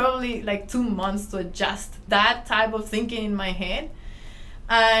took me probably 2 months to adjust that type of thinking in my head.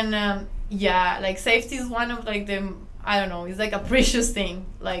 And safety is one of the, I don't know, it's a precious thing.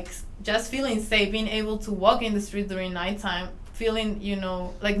 Just feeling safe, being able to walk in the street during nighttime, feeling,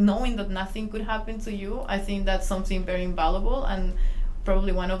 knowing that nothing could happen to you. I think that's something very invaluable, and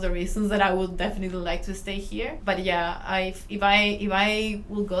probably one of the reasons that I would definitely like to stay here. But yeah, if I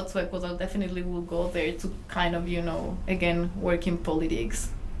will go to Ecuador, definitely will go there to kind of, again, work in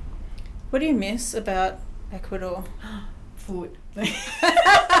politics. What do you miss about Ecuador? Food.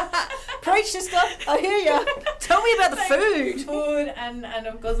 Preach, sister. I hear you. Tell me about the food. Food and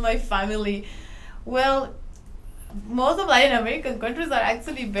of course my family. Well, most of Latin American countries are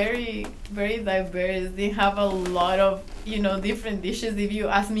actually very, very diverse. They have a lot of, different dishes. If you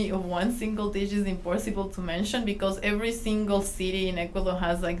ask me of one single dish, is impossible to mention, because every single city in Ecuador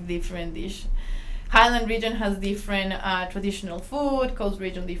has different dish. Highland region has different traditional food, Coast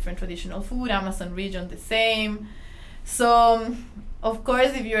region different traditional food, Amazon region the same. So, of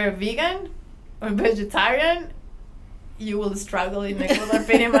course, if you're a vegan or vegetarian, you will struggle in Ecuador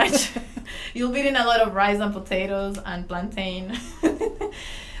pretty much. You'll be eating a lot of rice and potatoes and plantain.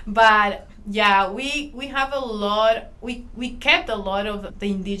 But yeah, we have a lot, we kept a lot of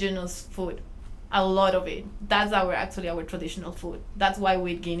the indigenous food, a lot of it. That's our traditional food. That's why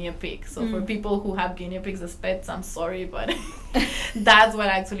we eat guinea pig. So for people who have guinea pigs as pets, I'm sorry, but that's what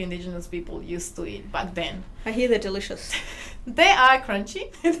actually indigenous people used to eat back then. I hear they're delicious. They are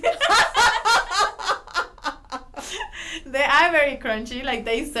crunchy. They are very crunchy.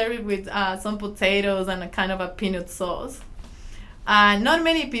 They serve it with some potatoes and a kind of a peanut sauce. Not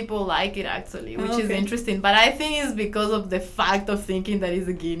many people like it, actually, which is interesting. But I think it's because of the fact of thinking that it's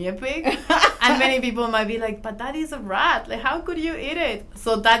a guinea pig. And many people might be like, but that is a rat. How could you eat it?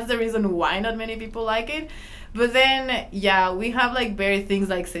 So that's the reason why not many people like it. But then, yeah, we have like very things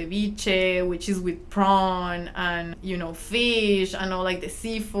like ceviche, which is with prawn and, you know, fish and all like the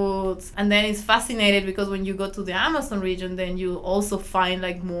seafoods. And then it's fascinating because when you go to the Amazon region, then you also find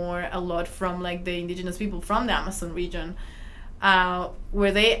like a lot from like the indigenous people from the Amazon region.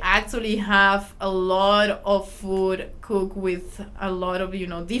 Where they actually have a lot of food cooked with a lot of, you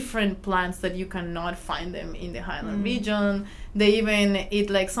know, different plants that you cannot find them in the highland region. They even eat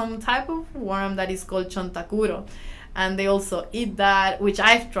like some type of worm that is called chontacuro, and they also eat that, which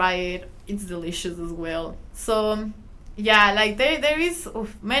I've tried. It's delicious as well. So yeah, like there is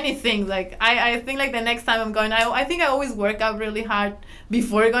many things. Like I think like the next time I'm going, I think I always work out really hard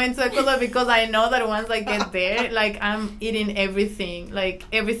before going to Ecuador because I know that once I get there, like I'm eating everything.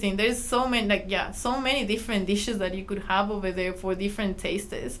 There's so many different dishes that you could have over there for different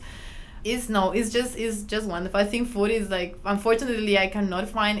tastes. It's just wonderful. I think food is like, unfortunately I cannot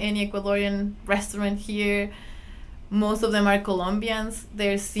find any Ecuadorian restaurant here. Most of them are Colombians.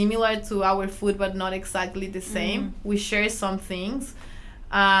 They're similar to our food, but not exactly the same. We share some things.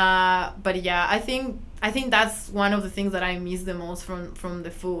 But yeah, I think that's one of the things that I miss the most from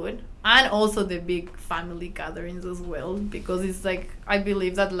the food. And also the big family gatherings as well. Because it's like, I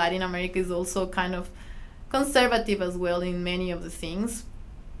believe that Latin America is also kind of conservative as well in many of the things.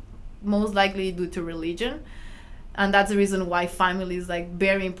 Most likely due to religion. And that's the reason why family is like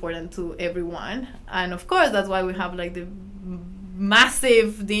very important to everyone. And of course, that's why we have like the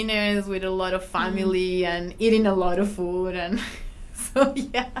massive dinners with a lot of family and eating a lot of food. And so,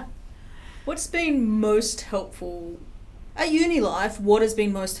 yeah. What's been most helpful at uni life? What has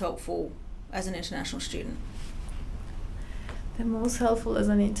been most helpful as an international student? The most helpful as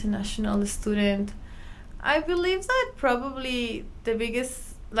an international student, I believe that probably the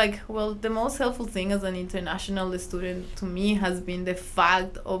biggest, the most helpful thing as an international student to me has been the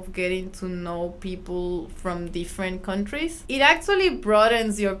fact of getting to know people from different countries. It actually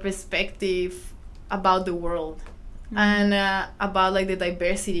broadens your perspective about the world and about like the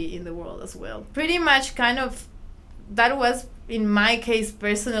diversity in the world as well. Pretty much kind of, that was in my case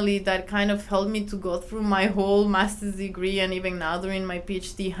personally, that kind of helped me to go through my whole master's degree and even now during my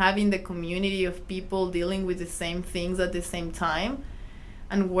PhD, having the community of people dealing with the same things at the same time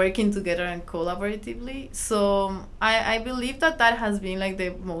and working together and collaboratively. So I believe that has been like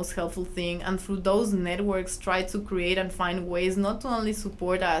the most helpful thing. And through those networks, try to create and find ways not to only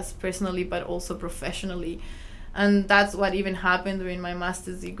support us personally, but also professionally. And that's what even happened during my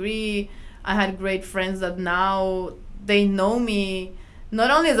master's degree. I had great friends that now they know me,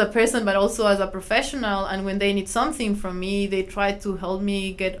 not only as a person, but also as a professional. And when they need something from me, they try to help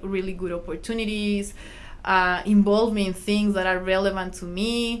me get really good opportunities, involve me in things that are relevant to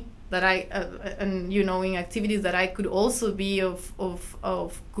me, that I and you know, in activities that I could also be of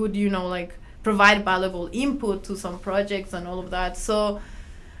good, you know, like provide valuable input to some projects and all of that. So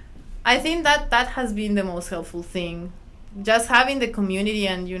I think that has been the most helpful thing, just having the community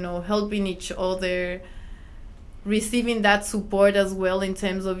and, you know, helping each other, receiving that support as well in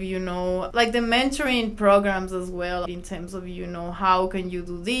terms of, you know, like the mentoring programs as well, in terms of, you know, how can you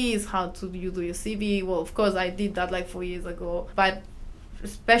do this, how to you do your CV. Well, of course I did that like 4 years ago, but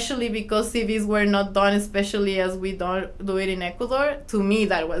especially because CVs were not done, especially as we don't do it in Ecuador, to me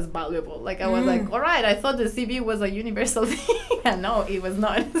that was valuable. Like I was like, all right, I thought the CV was a universal thing, and no, it was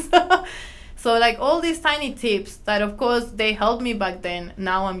not. So like all these tiny tips that of course they helped me back then,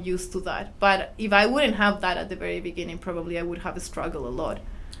 now I'm used to that. But if I wouldn't have that at the very beginning, probably I would have struggled a lot.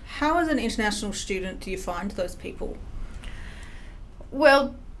 How as an international student do you find those people?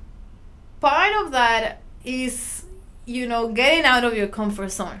 Well, part of that is, you know, getting out of your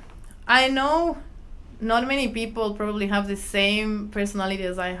comfort zone. I know not many people probably have the same personality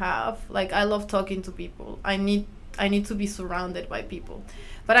as I have. Like I love talking to people. I need to be surrounded by people.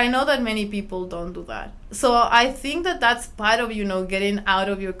 But I know that many people don't do that. So I think that that's part of, you know, getting out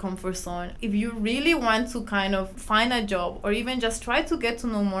of your comfort zone. If you really want to kind of find a job or even just try to get to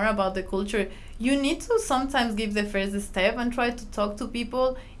know more about the culture, you need to sometimes give the first step and try to talk to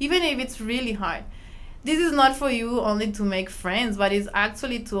people, even if it's really hard. This is not for you only to make friends, but it's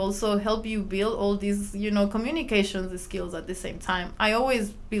actually to also help you build all these, you know, communications skills at the same time. I always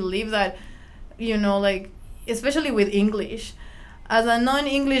believe that, you know, like, especially with English, as a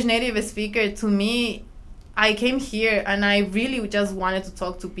non-English native speaker, to me, I came here and I really just wanted to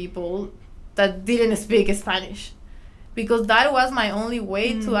talk to people that didn't speak Spanish, because that was my only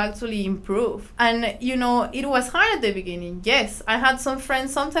way to actually improve. And, you know, it was hard at the beginning. Yes, I had some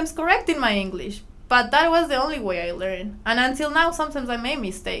friends sometimes correcting my English, but that was the only way I learned. And until now, sometimes I make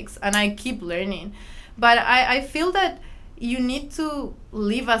mistakes and I keep learning. But I feel that you need to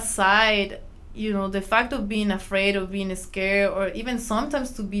leave aside the fact of being afraid, of being scared, or even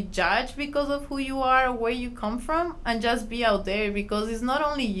sometimes to be judged because of who you are, where you come from, and just be out there, because it's not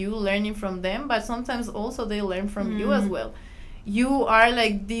only you learning from them, but sometimes also they learn from you as well. You are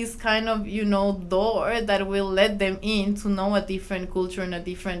like this kind of, door that will let them in to know a different culture and a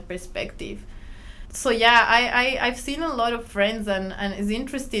different perspective. So yeah, I've seen a lot of friends, and it's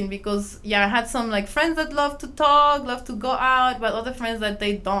interesting because I had some like friends that love to talk, love to go out, but other friends that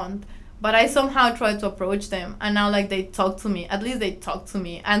they don't. But I somehow try to approach them, and now like they talk to me. At least they talk to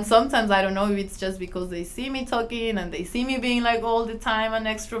me. And sometimes I don't know if it's just because they see me talking and they see me being like all the time an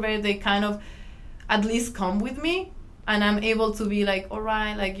extrovert, they kind of at least come with me, and I'm able to be like, all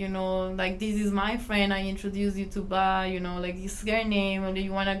right, like, like this is my friend, I introduce you to blah, like this is her name, and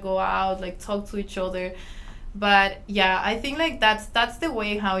you want to go out, like talk to each other. But yeah, I think like that's the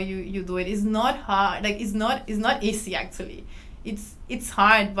way how you do it. It's not hard, like it's not easy actually. It's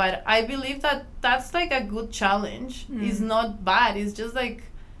hard, but I believe that that's like a good challenge. It's not bad. It's just like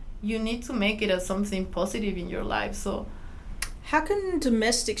you need to make it as something positive in your life. So how can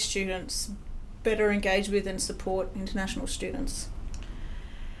domestic students better engage with and support international students?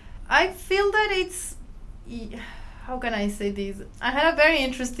 I feel that it's, how can I say this? I had a very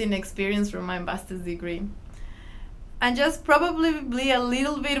interesting experience from my master's degree, and just probably be a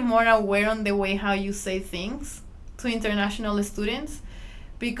little bit more aware on the way how you say things to international students,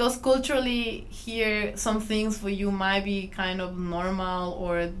 because culturally here some things for you might be kind of normal,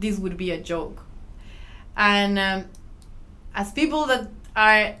 or this would be a joke. And as people that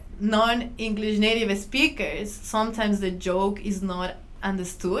are non-English native speakers, sometimes the joke is not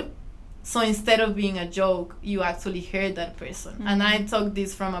understood. So instead of being a joke, you actually heard that person. And I talk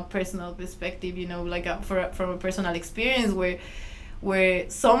this from a personal perspective, like from a personal experience where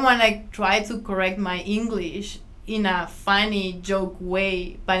someone like tried to correct my English in a funny joke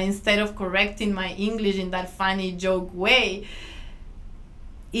way, but instead of correcting my English in that funny joke way,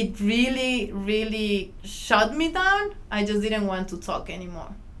 it really, really shut me down. I just didn't want to talk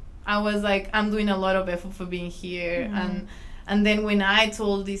anymore. I was like, I'm doing a lot of effort for being here. And then when I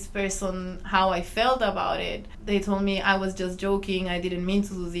told this person how I felt about it, they told me I was just joking, I didn't mean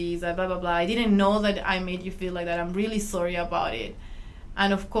to do this, blah, blah, blah. I didn't know that I made you feel like that. I'm really sorry about it.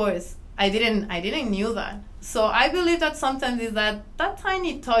 And of course, I didn't knew that. So I believe that sometimes is that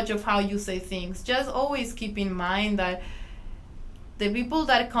tiny touch of how you say things. Just always keep in mind that the people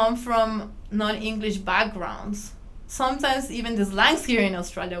that come from non-English backgrounds, sometimes even the slangs here in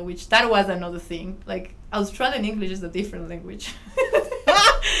Australia, which that was another thing. Like Australian English is a different language.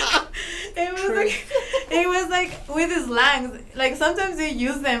 It was like with the slangs, like sometimes you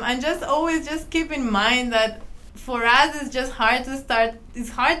use them, and just always just keep in mind that for us it's just hard to start. It's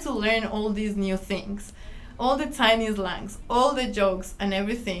hard to learn all these new things, all the tiny slangs, all the jokes and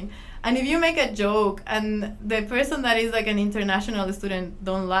everything. And if you make a joke and the person that is like an international student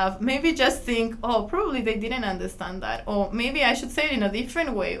don't laugh, maybe just think, oh, probably they didn't understand that. Or maybe I should say it in a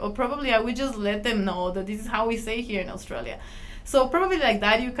different way. Or probably I would just let them know that this is how we say here in Australia. So probably like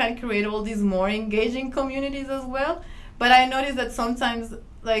that you can create all these more engaging communities as well. But I noticed that sometimes,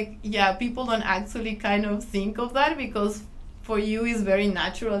 people don't actually kind of think of that, because for you it's very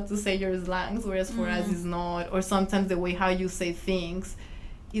natural to say your slangs, whereas for us it's not. Or sometimes the way how you say things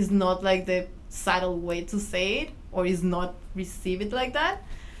is not like the subtle way to say it, or is not received like that.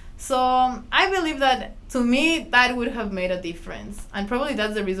 So I believe that to me that would have made a difference, and probably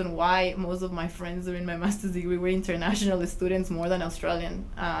that's the reason why most of my friends during my master's degree were international students more than Australian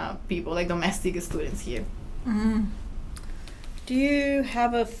people, like domestic students here. Do you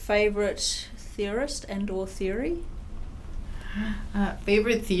have a favorite theorist and or theory?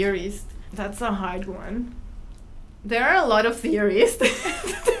 Favorite theorist? That's a hard one. There are a lot of theorists.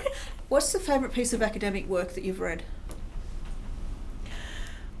 What's the favorite piece of academic work that you've read?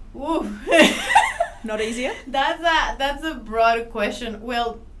 Ooh. Not easier? That's a broad question.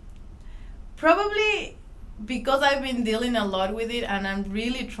 Well, probably because I've been dealing a lot with it, and I'm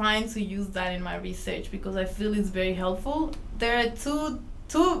really trying to use that in my research because I feel it's very helpful. There are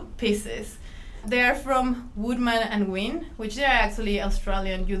two pieces. They are from Woodman and Wynne, which they are actually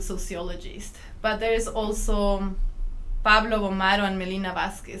Australian youth sociologists. But there is also Pablo Bomaro and Melina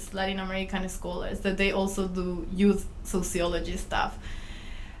Vasquez, Latin American scholars, that they also do youth sociology stuff.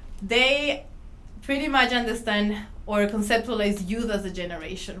 They pretty much understand or conceptualize youth as a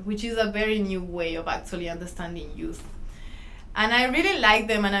generation, which is a very new way of actually understanding youth. And I really like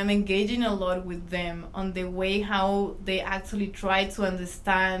them, and I'm engaging a lot with them on the way how they actually try to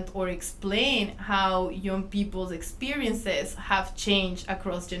understand or explain how young people's experiences have changed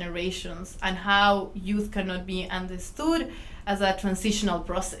across generations, and how youth cannot be understood as a transitional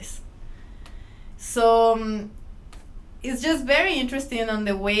process. So it's just very interesting on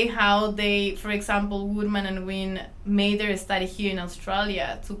the way how they, for example, Woodman and Wynne made their study here in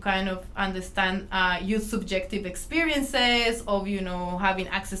Australia to kind of understand youth subjective experiences of, having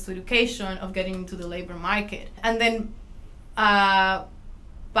access to education, of getting into the labor market. And then Pablo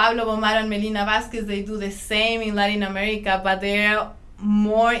Bomaro and Melina Vasquez, they do the same in Latin America, but they're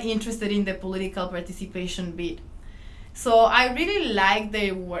more interested in the political participation bit. So I really like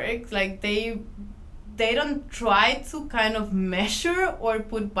their work. Like they don't try to kind of measure or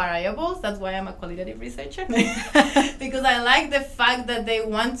put variables. That's why I'm a qualitative researcher. Because I like the fact that they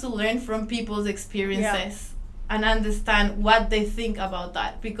want to learn from people's experiences and understand what they think about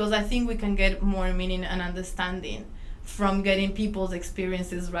that. Because I think we can get more meaning and understanding from getting people's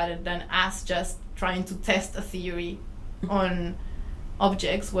experiences rather than us just trying to test a theory on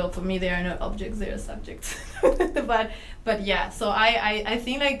objects. Well, for me, they are not objects, they are subjects. But yeah, so I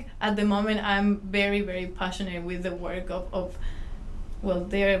think like at the moment I'm very, very passionate with the work of well,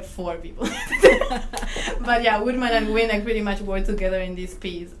 there are 4 people. But yeah, Woodman and Wynne like pretty much work together in this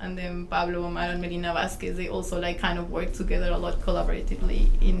piece. And then Pablo Bomaro and Melina Vasquez, they also like kind of work together a lot collaboratively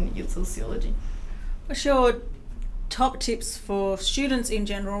in youth sociology. What's your top tips for students in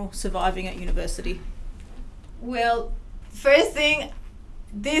general surviving at university? Well, first thing,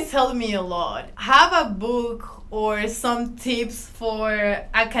 this helped me a lot. Have a book or some tips for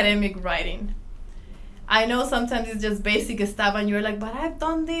academic writing. I know sometimes it's just basic stuff and you're like, but I've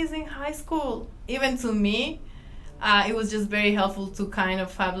done this in high school. Even to me, it was just very helpful to kind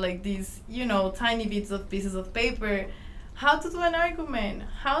of have like these, tiny pieces of paper, how to do an argument,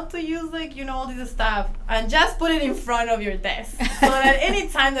 how to use like, all this stuff, and just put it in front of your desk. So that any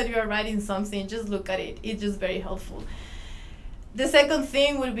time that you're writing something, just look at it. It's just very helpful. The second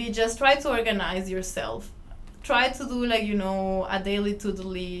thing would be just try to organize yourself. Try to do like, a daily to-do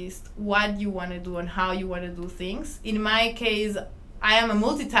list, what you want to do and how you want to do things. In my case, I am a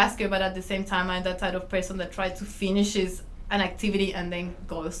multitasker, but at the same time, I'm that type of person that tries to finishes an activity and then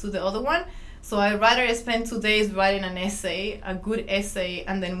goes to the other one. So I'd rather spend 2 days writing an essay, a good essay,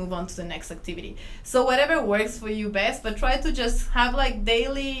 and then move on to the next activity. So whatever works for you best, but try to just have like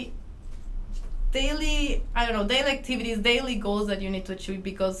daily activities, daily goals that you need to achieve,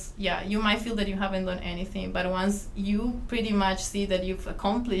 because you might feel that you haven't done anything, but once you pretty much see that you've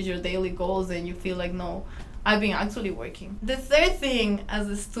accomplished your daily goals, then you feel like, no, I've been actually working. The third thing, as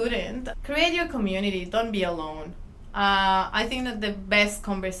a student, create your community. Don't be alone. I think that the best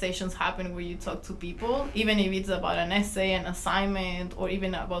conversations happen where you talk to people, even if it's about an essay, an assignment, or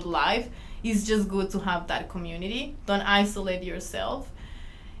even about life. It's just good to have that community. Don't isolate yourself.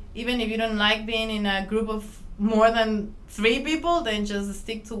 Even if you don't like being in a group of more than 3 people, then just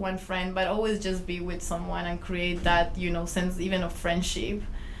stick to one friend, but always just be with someone and create that, sense even of friendship.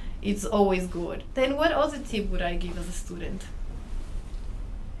 It's always good. Then what other tip would I give as a student?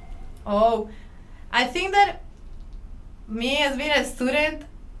 Oh, I think that me as being a student,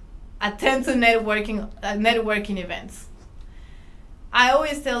 attend to networking events. I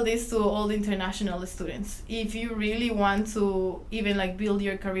always tell this to all the international students. If you really want to even like build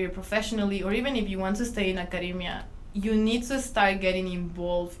your career professionally, or even if you want to stay in academia, you need to start getting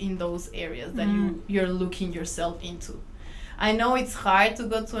involved in those areas that you're looking yourself into. I know it's hard to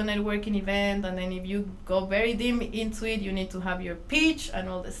go to a networking event, and then if you go very deep into it, you need to have your pitch and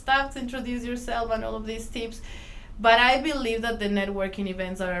all the stuff to introduce yourself and all of these tips. But I believe that the networking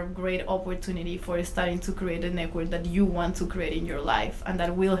events are a great opportunity for starting to create a network that you want to create in your life, and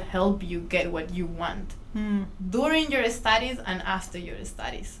that will help you get what you want during your studies and after your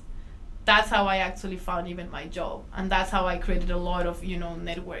studies. That's how I actually found even my job, and that's how I created a lot of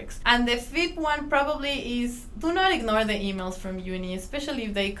networks. And the fifth one probably is, do not ignore the emails from uni, especially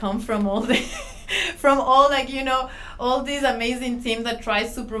if they come from all the all these amazing teams that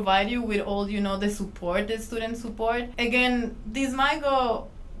tries to provide you with all the support, the student support. Again, this might go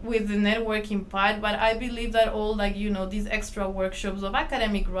with the networking part, but I believe that all these extra workshops of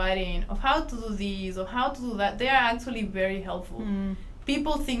academic writing, of how to do this or how to do that, they are actually very helpful.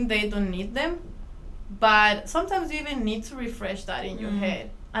 People think they don't need them, but sometimes you even need to refresh that in your head,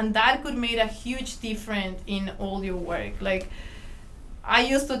 and that could make a huge difference in all your work. Like, I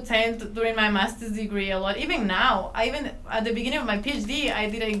used to attend during my master's degree a lot. Even now, even at the beginning of my PhD, I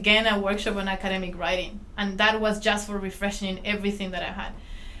did again a workshop on academic writing, and that was just for refreshing everything that I had.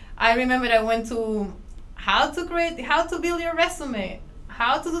 I remember I went to how to build your resume,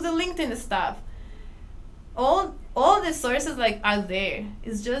 how to do the LinkedIn stuff. All the sources are there.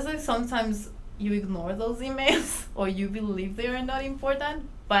 It's just like sometimes you ignore those emails or you believe they are not important,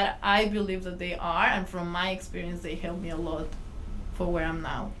 but I believe that they are, and from my experience, they help me a lot for where I'm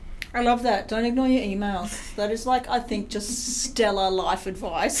now. I love that. Don't ignore your emails. That is like, I think, just stellar life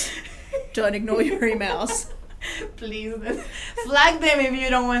advice. Don't ignore your emails. Please flag them if you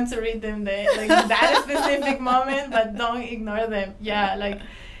don't want to read them there, like that specific moment, but don't ignore them. Yeah, like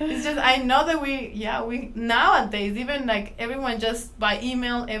it's just, I know that we nowadays, even like everyone just by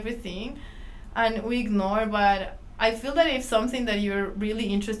email everything and we ignore, but I feel that if something that you're really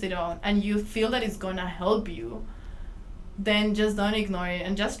interested on and you feel that it's gonna help you, then just don't ignore it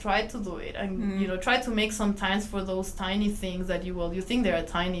and just try to do it, and try to make some time for those tiny things that you think they are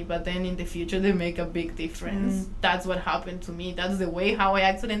tiny, but then in the future they make a big difference. That's what happened to me. That's the way how I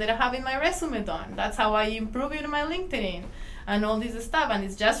actually ended up having my resume done. That's how I improved in my LinkedIn and all this stuff, and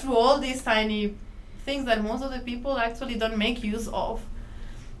it's just through all these tiny things that most of the people actually don't make use of.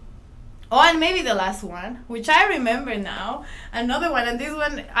 Oh, and maybe the last one, which I remember now, another one, and this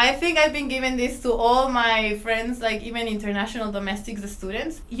one, I think I've been giving this to all my friends, like even international domestic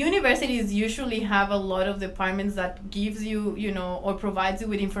students. Universities usually have a lot of departments that gives you, or provides you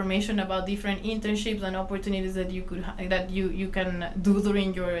with information about different internships and opportunities that you can do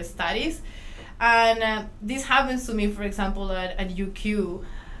during your studies. And this happens to me, for example, at UQ.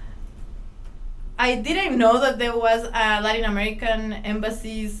 I didn't know that there was a Latin American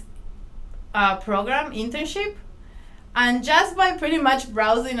embassy's program internship, and just by pretty much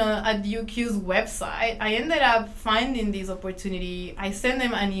browsing at UQ's website, I ended up finding this opportunity. I sent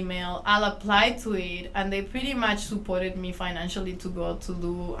them an email, I'll apply to it, and they pretty much supported me financially to go to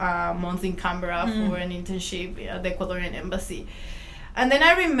do a month in Canberra for an internship at the Ecuadorian embassy. And then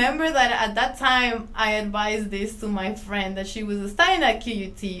I remember that at that time I advised this to my friend that she was studying at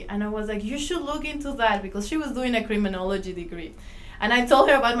QUT, and I was like, you should look into that, because she was doing a criminology degree. And I told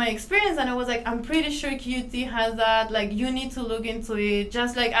her about my experience, and I was like, I'm pretty sure QUT has that. Like, you need to look into it.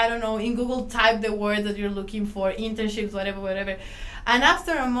 Just like, I don't know, in Google, type the word that you're looking for, internships, whatever. And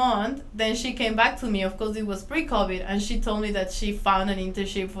after a month, then she came back to me. Of course, it was pre-COVID, and she told me that she found an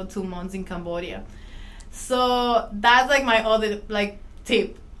internship for 2 months in Cambodia. So that's like my other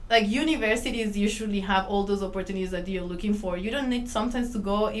tip. Like, universities usually have all those opportunities that you're looking for. You don't need sometimes to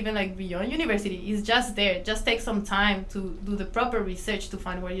go even beyond university. It's just there. Just take some time to do the proper research to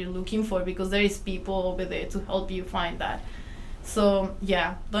find what you're looking for, because there is people over there to help you find that. So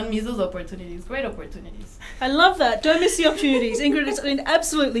yeah, don't miss those opportunities. Great opportunities. I love that. Don't miss the opportunities. Ingrid, it's been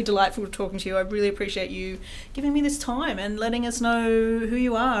absolutely delightful talking to you. I really appreciate you giving me this time and letting us know who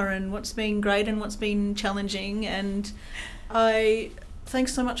you are and what's been great and what's been challenging. And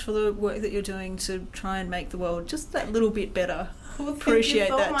thanks so much for the work that you're doing to try and make the world just that little bit better. Well, Appreciate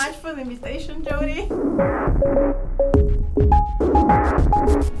that. Thank you so much for the invitation, Jody.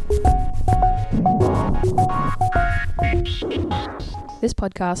 This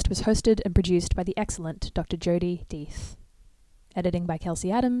podcast was hosted and produced by the excellent Dr. Jody Deeth. Editing by Kelsey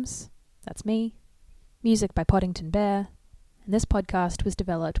Adams, that's me. Music by Poddington Bear. And this podcast was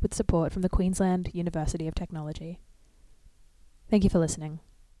developed with support from the Queensland University of Technology. Thank you for listening.